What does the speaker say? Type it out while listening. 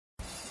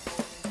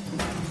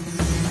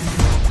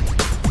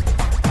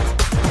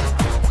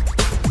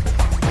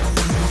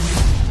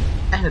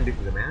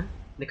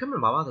نكمل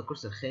مع بعض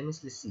الكورس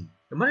الخامس للسي.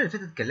 المره اللي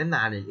فاتت اتكلمنا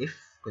عن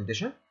الاف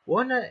كونديشن،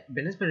 وقلنا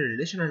بالنسبه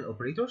للريليشنال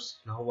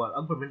اوبريتورز اللي هو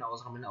الاكبر من او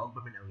اصغر من او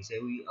اكبر من او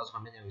يساوي، اصغر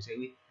من او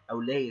يساوي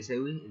او لا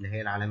يساوي اللي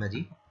هي العلامه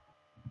دي.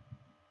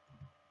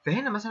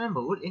 فهنا مثلا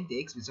بقول انت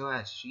اكس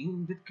بتساوي 20،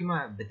 دي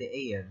قيمه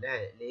بدائيه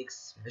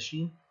لاكس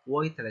 20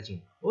 واي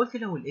 30. قلت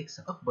لو الاكس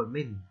اكبر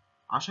من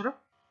 10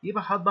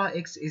 يبقى هطبع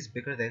اكس is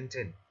bigger than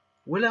 10.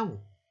 ولو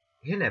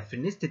هنا في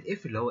النستد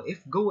اف اللي هو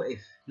اف جوه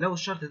اف، لو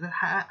الشرط ده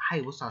اتحقق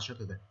هيبص على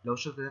الشرط ده، لو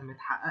الشرط ده ما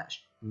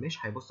اتحققش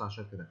مش هيبص على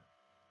الشرط ده.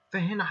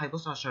 فهنا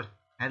هيبص على الشرط،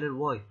 هل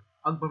الواي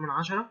اكبر من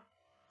 10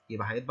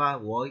 يبقى هيطبع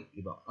واي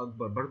يبقى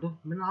اكبر برضو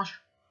من 10.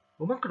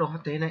 وممكن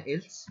احط هنا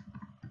else.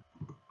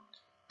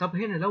 طب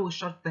هنا لو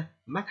الشرط ده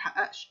ما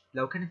اتحققش،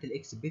 لو كانت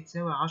الاكس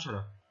بتساوي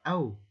 10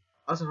 او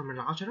اصغر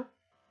من 10،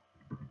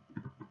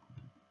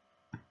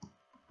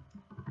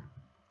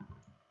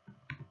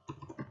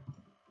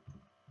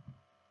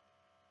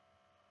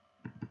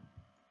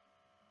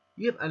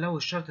 يبقى لو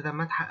الشرط ده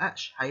ما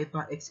اتحققش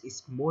هيطبع x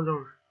is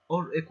smaller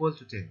or equal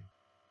to 10.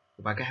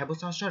 وبعد كده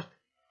هيبص على الشرط،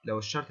 لو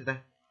الشرط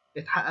ده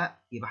اتحقق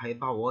يبقى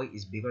هيطبع y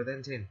is bigger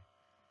than 10.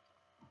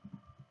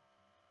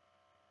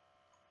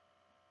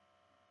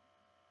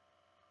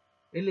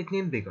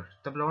 الاتنين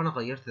bigger. طب لو انا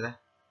غيرت ده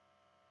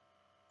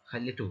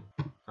خليته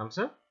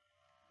 5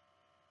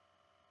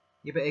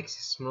 يبقى x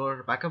is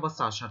smaller. بعد كده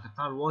بص على الشرط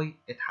بتاع الواي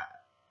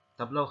اتحقق.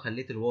 طب لو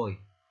خليت الواي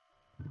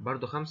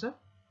برضو 5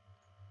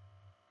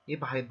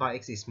 يبقى هيطبع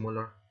x is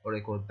smaller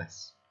or equal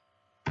بس.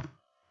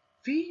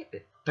 في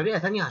طريقة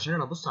تانية عشان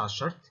انا ابص على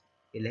الشرط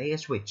اللي هي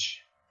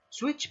switch.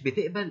 switch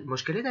بتقبل،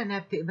 مشكلتها انها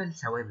بتقبل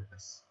ثوابت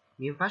بس،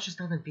 مينفعش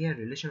استخدم فيها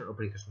relational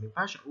operators.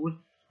 مينفعش اقول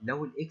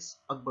لو الاكس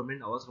اكبر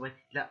من او اصغر من،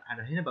 لا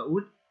انا هنا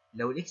بقول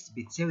لو الاكس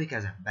بتساوي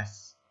كذا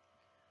بس.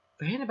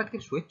 فهنا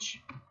بكتب switch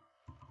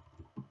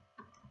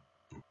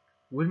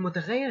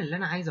والمتغير اللي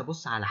انا عايز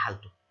ابص على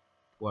حالته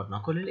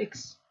ولنقل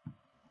الاكس.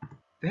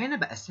 فهنا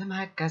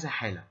بقسمها كذا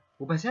حالة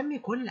وبسمي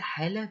كل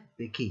حالة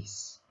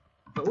بكيس.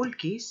 فاقول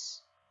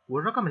كيس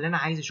والرقم اللي انا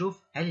عايز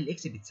اشوف هل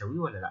الاكس بتساويه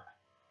ولا لا.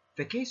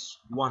 فكيس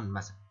 1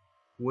 مثلا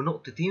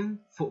ونقطتين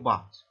فوق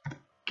بعض.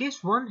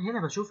 كيس 1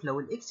 هنا بشوف لو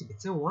الاكس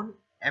بتساوي 1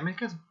 اعمل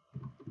كذا،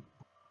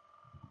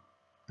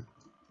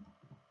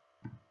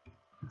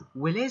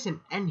 ولازم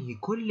انهي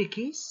كل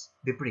كيس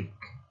ببريك.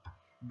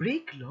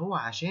 بريك اللي هو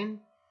عشان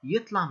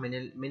يطلع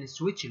من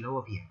السويتش اللي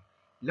هو فيها،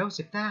 لو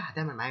سبتها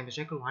هتعمل معايا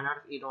مشاكل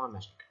وهنعرف ايه نوع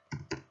المشاكل.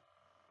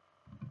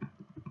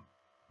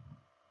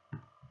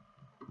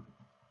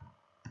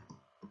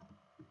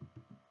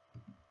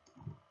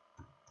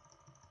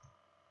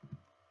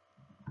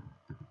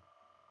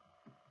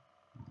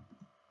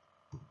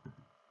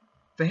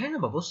 فهنا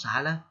ببص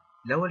على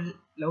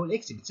لو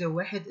الاكس بتساوي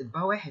 1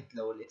 اطبع 1،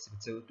 لو الاكس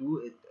بتساوي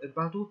 2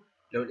 اطبع 2،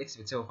 لو الاكس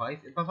بتساوي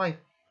 5 اطبع 5.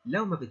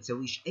 لو ما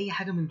بتساويش اي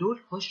حاجه من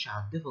دول خش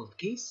على الديفولت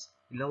كيس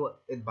اللي هو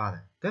اطبع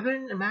ده.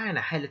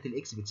 فمعانا حاله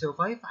الاكس بتساوي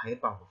 5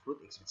 هيطبع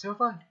المفروض اكس بتساوي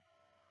 5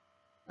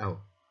 اهو.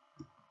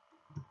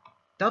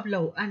 طب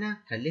لو انا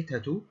خليتها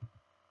 2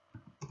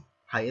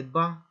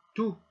 هيطبع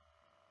 2.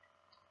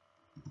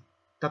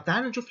 طب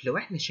تعالوا نشوف لو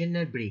احنا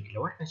شلنا البريك،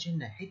 لو احنا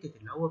شلنا حته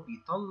اللي هو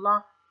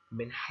بيطلع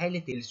من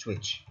حاله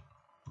السويتش،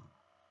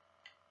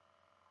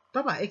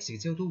 طبعا اكس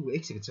بتساوي 2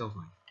 واكس بتساوي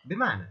 5.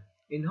 بمعنى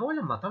ان هو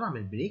لما طلع من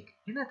البريك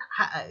هنا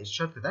حقق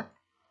الشرط ده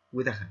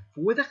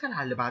ودخل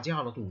على اللي بعديه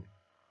على طول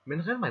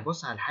من غير ما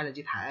يبص على الحاله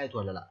دي اتحققت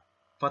ولا لا.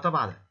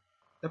 فطبعا ده.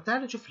 طب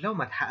تعالوا نشوف لو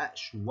ما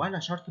اتحققش ولا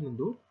شرط من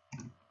دول،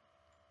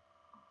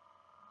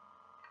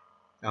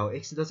 او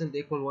x doesn't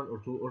equal 1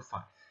 or 2 or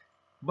 5.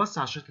 بص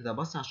على الشرط ده،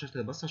 بص على الشرط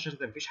ده، بص على الشرط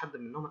ده، مفيش حد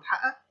منهم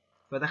اتحقق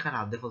فدخل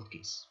على الديفولت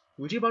كيس.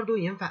 ودي برضو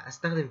ينفع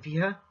استخدم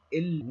فيها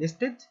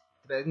النستد،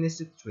 تبقى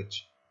نستد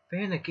سويتش.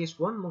 فهنا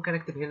كيس 1 ممكن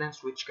اكتب هنا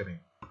سويتش كمان،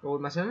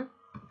 اقول مثلا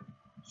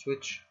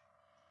سويتش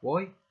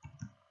واي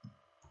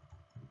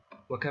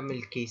واكمل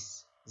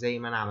الكيس زي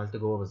ما انا عملت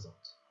جوه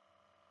بالظبط.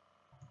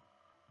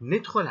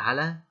 ندخل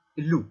على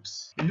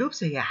اللوبس.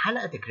 اللوبس هي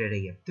حلقه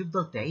تكراريه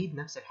بتفضل تعيد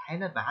نفس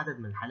الحاله بعدد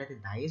من الحالات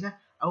انت عايزها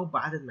او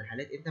بعدد من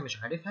الحالات انت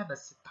مش عارفها،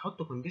 بس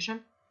تحط كونديشن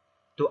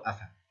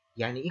توقفها.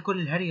 يعني ايه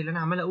كل الهري اللي انا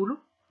عمال اقوله؟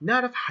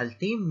 نعرف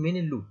حالتين من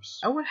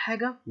اللوبس. اول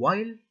حاجه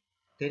while،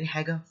 تاني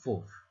حاجه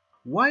for.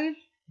 while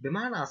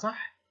بمعنى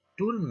اصح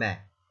طول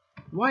ما،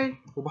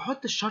 while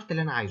وبحط الشرط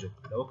اللي انا عايزه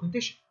اللي هو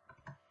condition،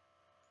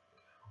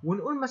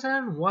 ونقول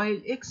مثلا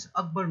while x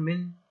اكبر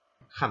من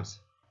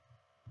 5.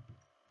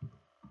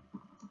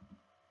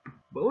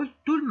 بقول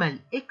طول ما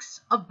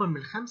الاكس اكبر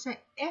من 5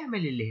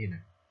 اعمل اللي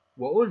هنا،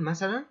 واقول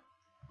مثلا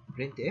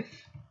printf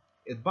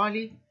اطبع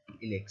لي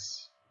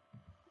الاكس،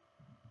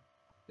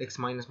 x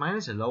ماينس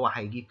ماينس اللي هو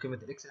هيجيب قيمه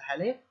الاكس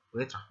الحاليه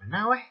ويطرح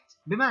منها 1.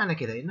 بمعنى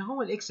كده ان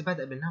هو الاكس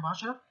بدأ منها ب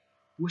 10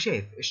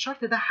 وشاف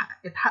الشرط ده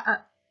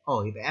اتحقق،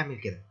 يبقى اعمل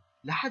كده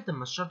لحد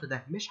ما الشرط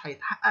ده مش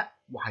هيتحقق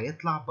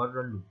وهيطلع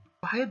بره اللوب،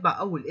 وهيطبع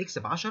اول اكس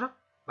ب 10.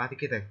 بعد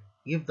كده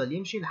يفضل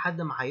يمشي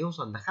لحد ما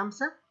هيوصل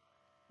ل5،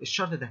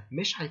 الشرط ده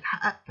مش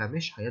هيتحقق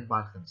فمش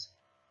هيطبع ال5.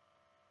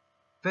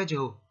 فادي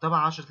اهو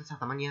طبع 10 9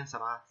 8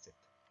 7 6.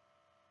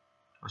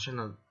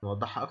 عشان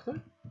نوضحها اكتر،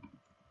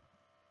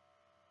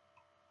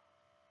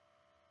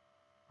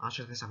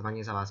 10 9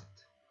 8 7 6.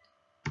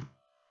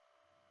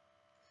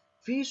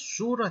 في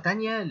صورة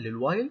تانية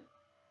للوايل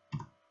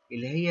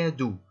اللي هي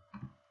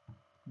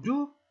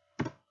دو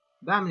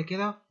بعمل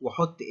كده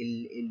واحط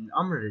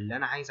الامر اللي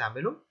انا عايز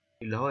اعمله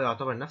اللي هو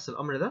يعتبر نفس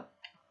الامر ده،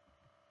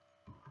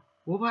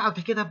 وبعد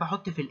كده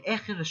بحط في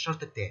الاخر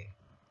الشرط بتاعي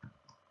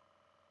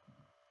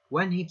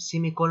وانهي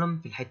بسيمي كولوم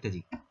في الحته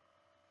دي.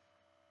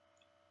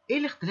 ايه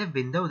الاختلاف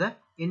بين ده وده؟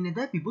 ان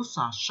ده بيبص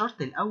على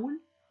الشرط الاول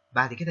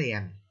بعد كده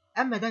يعمل،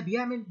 اما ده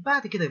بيعمل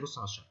بعد كده يبص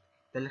على الشرط.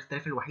 ده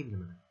الاختلاف الوحيد اللي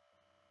ما بينهم.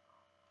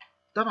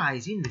 طبعا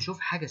عايزين نشوف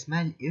حاجه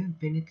اسمها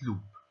الانفينيت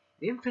لوب.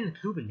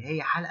 الانفينيت لوب اللي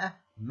هي حلقه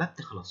ما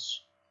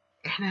بتخلصش.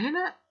 احنا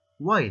هنا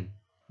وايل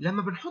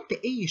لما بنحط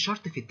اي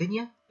شرط في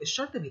الدنيا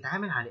الشرط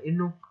بيتعامل على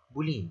انه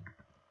بولين.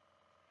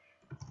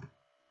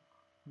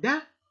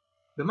 ده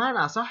بمعنى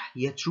اصح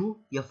يا ترو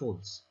يا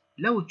فولس.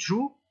 لو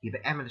ترو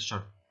يبقى اعمل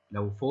الشرط،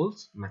 لو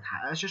فولس ما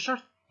تحققش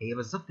الشرط. هي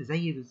بالظبط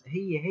زي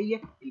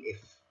هي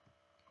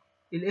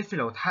الاف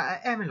لو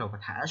اتحقق اعمل، لو ما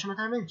اتحققش ما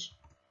تعملش.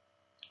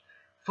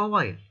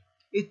 فوايل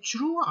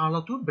الترو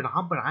على طول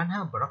بنعبر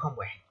عنها برقم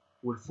 1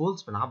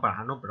 والفولس بنعبر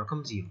عنه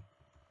برقم 0.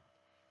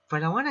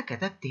 فلو انا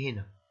كتبت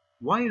هنا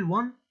وايل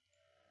 1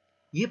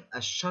 يبقى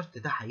الشرط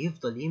ده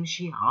هيفضل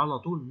يمشي على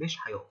طول مش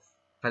هيقف.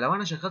 فلو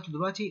انا شغلته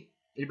دلوقتي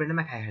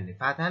البرنامج هيهنج.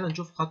 فتعالى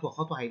نشوف خطوه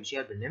خطوه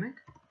هيمشيها البرنامج.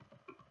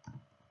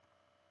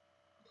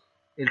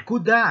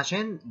 الكود ده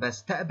عشان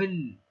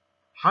بستقبل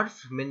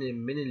حرف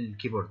من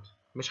الكيبورد،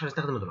 مش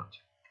هنستخدمه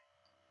دلوقتي.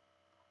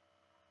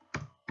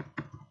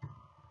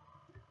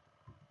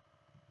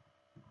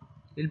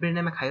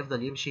 البرنامج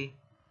هيفضل يمشي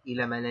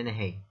الى ما لا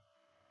نهايه.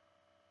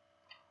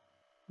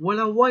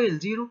 ولو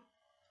وايل 0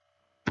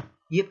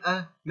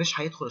 يبقى مش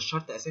هيدخل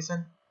الشرط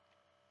اساسا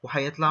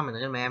وهيطلع من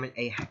غير ما يعمل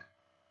اي حاجه،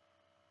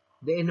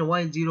 لان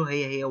وايل 0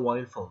 هي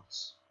وايل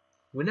فولس.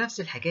 ونفس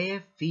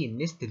الحكايه في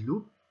النستد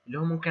لوب اللي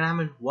هو ممكن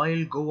اعمل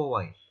وايل جوه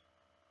وايل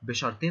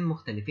بشرطين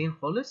مختلفين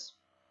خالص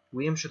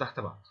ويمشوا تحت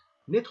بعض.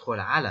 ندخل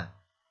على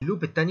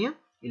اللوب التانية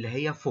اللي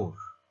هي فور.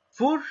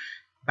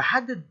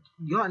 بحدد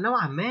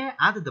نوعا ما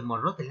عدد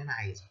المرات اللي انا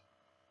عايزها.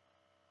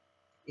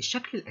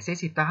 الشكل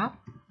الاساسي بتاعها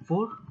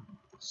فور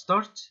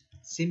start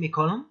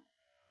semicolon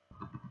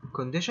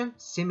condition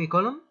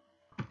semicolon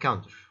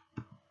counter،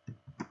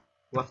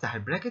 وافتح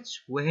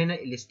البراكتس وهنا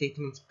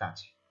الستيتمنتس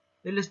بتاعتي.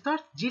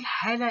 الستارت دي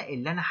الحالة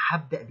اللي انا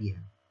هبدأ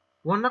بيها،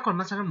 ولنقل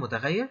مثلا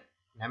متغير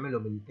نعمله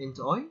بالانت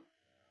اي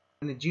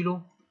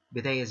ونديله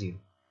بداية 0.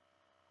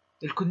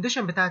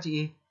 الكونديشن بتاعتي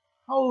ايه؟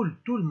 هقول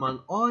طول ما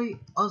الاي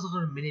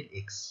اصغر من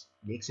الاكس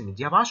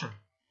مديها ب10.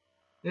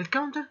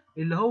 الكاونتر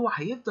اللي هو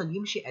هيفضل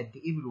يمشي قد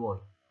ايه بالواي،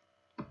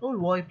 اقول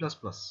واي بلس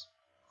بلس.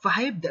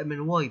 فهيبدأ من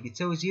واي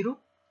بتساوي 0،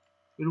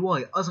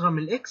 الواي اصغر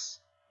من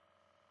الاكس.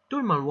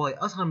 طول ما الواي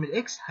اصغر من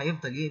الاكس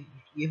هيفضل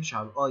يمشي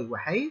على الاي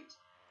وحيد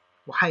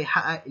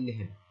وهيحقق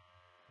اللي هنا.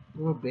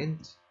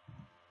 وبنت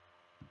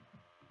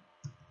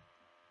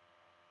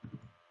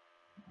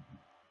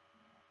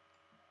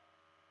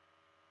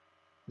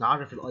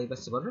نعرف الاي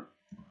بس بره،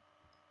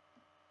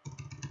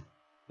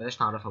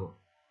 بلاش نعرفها بره.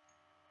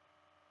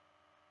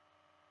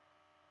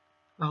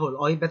 اهو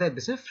الاي بدأت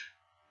بصفر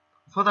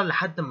وفضل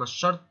لحد ما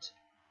الشرط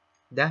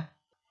ده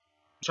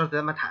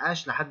ما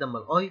اتحققش لحد ما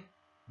الاي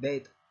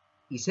بقت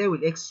يساوي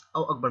الاكس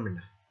او اكبر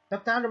منها.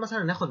 طب تعالوا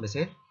مثلا ناخد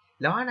مثال.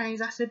 لو انا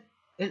عايز احسب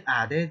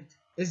الاعداد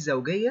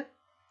الزوجيه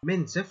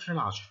من 0 ل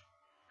 10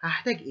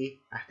 هحتاج ايه؟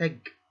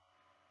 هحتاج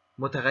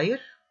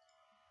متغير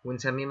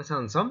ونسميه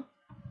مثلا sum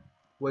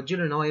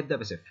واديله ان هو يبدا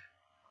بصفر،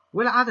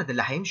 والعدد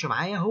اللي هيمشي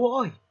معايا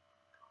هو اي،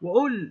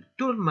 واقول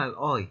طول ما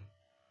الاي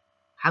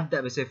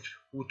هبدا بصفر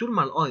وطول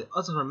ما الاي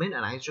اصغر من،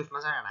 انا عايز اشوف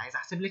مثلا انا عايز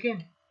احسب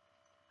لكام،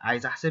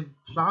 عايز احسب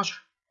ل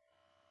 10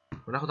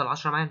 وناخد ال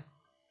 10 معانا.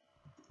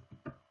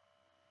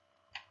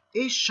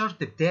 ايه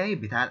الشرط بتاعي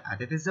بتاع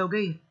الاعداد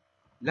الزوجيه؟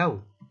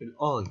 لو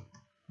الاي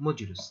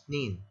موديولوس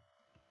 2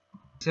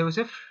 يساوي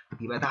 0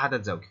 يبقى ده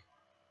عدد زوجي،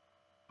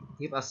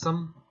 يبقى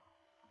السم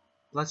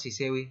بلس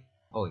يساوي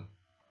اي،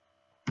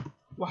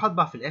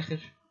 وهطبع في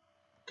الاخر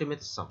قيمه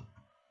السم.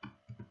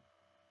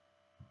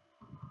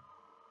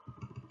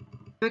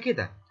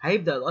 فكده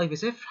هيبدا الاي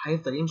بصفر،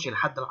 هيفضل يمشي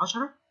لحد ال10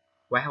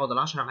 وهياخد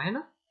ال10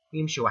 معانا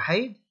ويمشي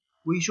وحيد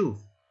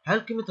ويشوف هل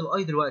قيمه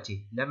الاي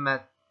دلوقتي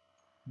لما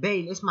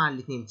باقي الاسم على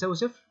الاثنين تساوي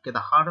 0. كده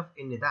هعرف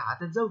ان ده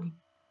عدد زوجي،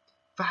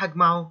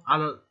 فهجمعه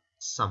على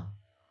السم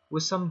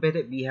والسم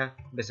بادئ بيها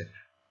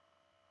بصفر.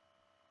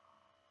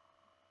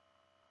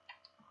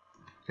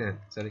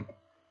 سوري.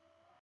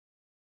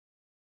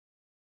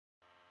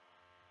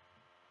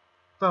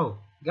 فهو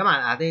جمع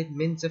الأعداد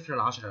من 0 ل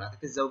 10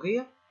 الأعداد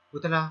الزوجية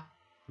وطلع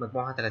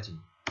مجموعها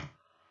 30.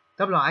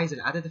 طب لو عايز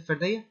الأعداد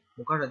الفردية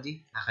مجرد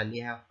دي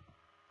هخليها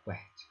 1.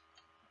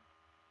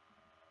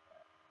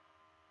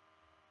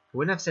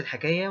 ونفس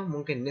الحكاية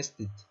ممكن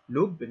نستد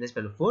لوب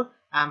بالنسبة للفور،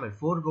 أعمل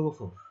فور جوه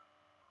فور.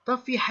 طب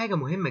في حاجة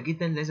مهمة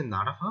جدا لازم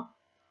نعرفها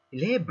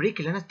اللي هي بريك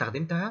اللي أنا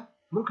استخدمتها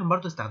ممكن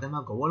برضو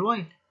استخدمها جوه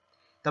الوايل.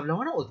 طب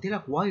لو أنا قلت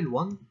لك وايل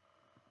 1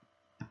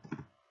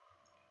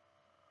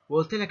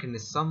 وقلت لك إن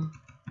السم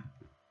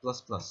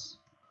بلس بلس،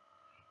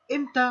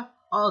 إمتى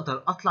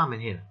اقدر اطلع من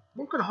هنا.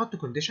 ممكن احط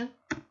كونديشن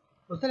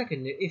قلت لك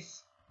ان if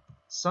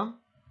sum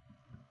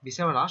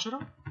بيساوي 10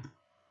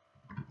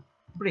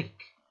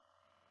 بريك.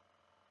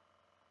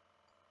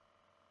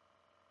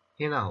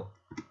 هنا اهو،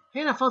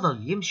 هنا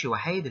فضل يمشي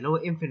وحيد اللي هو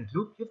infinite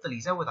loop، يفضل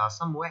يزود على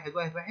الصم واحد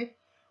واحد واحد،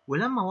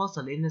 ولما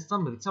وصل لان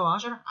الصم بتساوي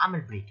 10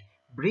 عمل بريك.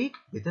 بريك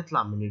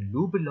بتطلع من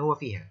اللوب اللي هو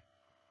فيها،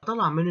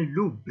 طلع من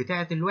اللوب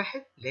بتاعه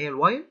الواحد اللي هي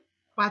الوايل،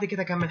 بعد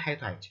كده كمل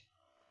حياته عادي.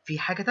 في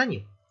حاجه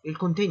تانية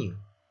الكونتينيو.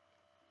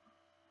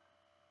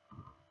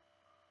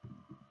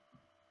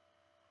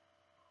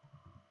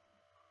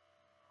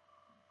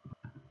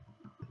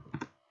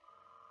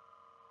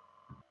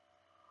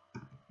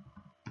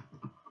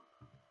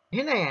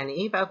 هنا يعني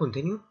ايه بقى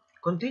كونتينيو؟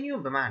 كونتينيو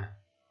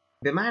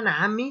بمعنى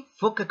عمي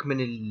فكك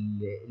من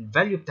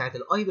الفاليو بتاعت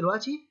الاي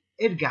دلوقتي،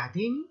 ارجع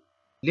تاني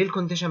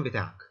للكونديشن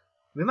بتاعك.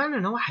 بمعنى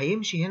ان هو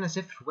هيمشي هنا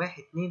 0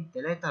 1 2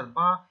 3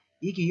 4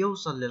 يجي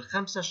يوصل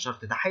للخمسه،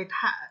 الشرط ده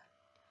هيتحقق.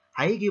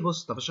 هيجي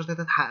يبص طب الشرط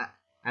ده اتحقق،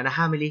 انا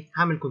هعمل ايه؟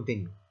 هعمل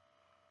كونتينيو.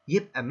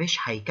 يبقى مش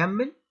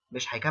هيكمل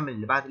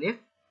اللي بعد الاف،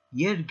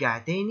 يرجع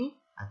تاني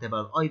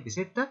هتبقى الاي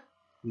ب6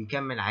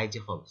 ويكمل عادي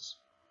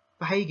خالص.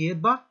 فهيجي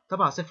يطبع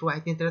طبعا 0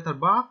 1 2 3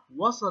 4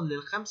 وصل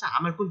للخمسه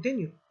عمل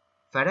كونتينيو،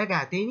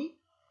 فرجع تاني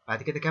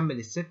بعد كده كمل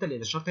الستة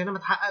لان الشرط هنا ما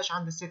اتحققش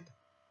عند الستة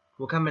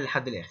وكمل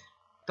لحد الاخر.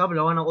 طب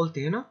لو انا قلت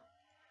هنا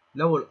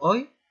لو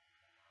الاي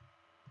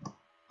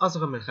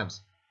اصغر من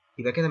 5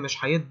 يبقى كده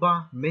مش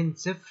هيطبع من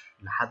 0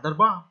 لحد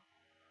 4،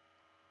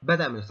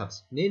 بدأ من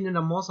 5 لان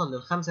لما وصل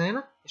للخمسة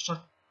هنا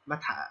الشرط ما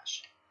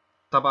اتحققش،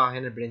 طبعا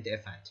هنا البرنت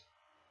اف عادي.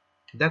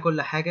 ده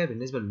كل حاجة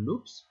بالنسبة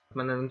لللوبس،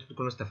 اتمنى ان انتم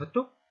تكونوا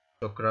استفدتوا.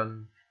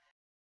 شكرا.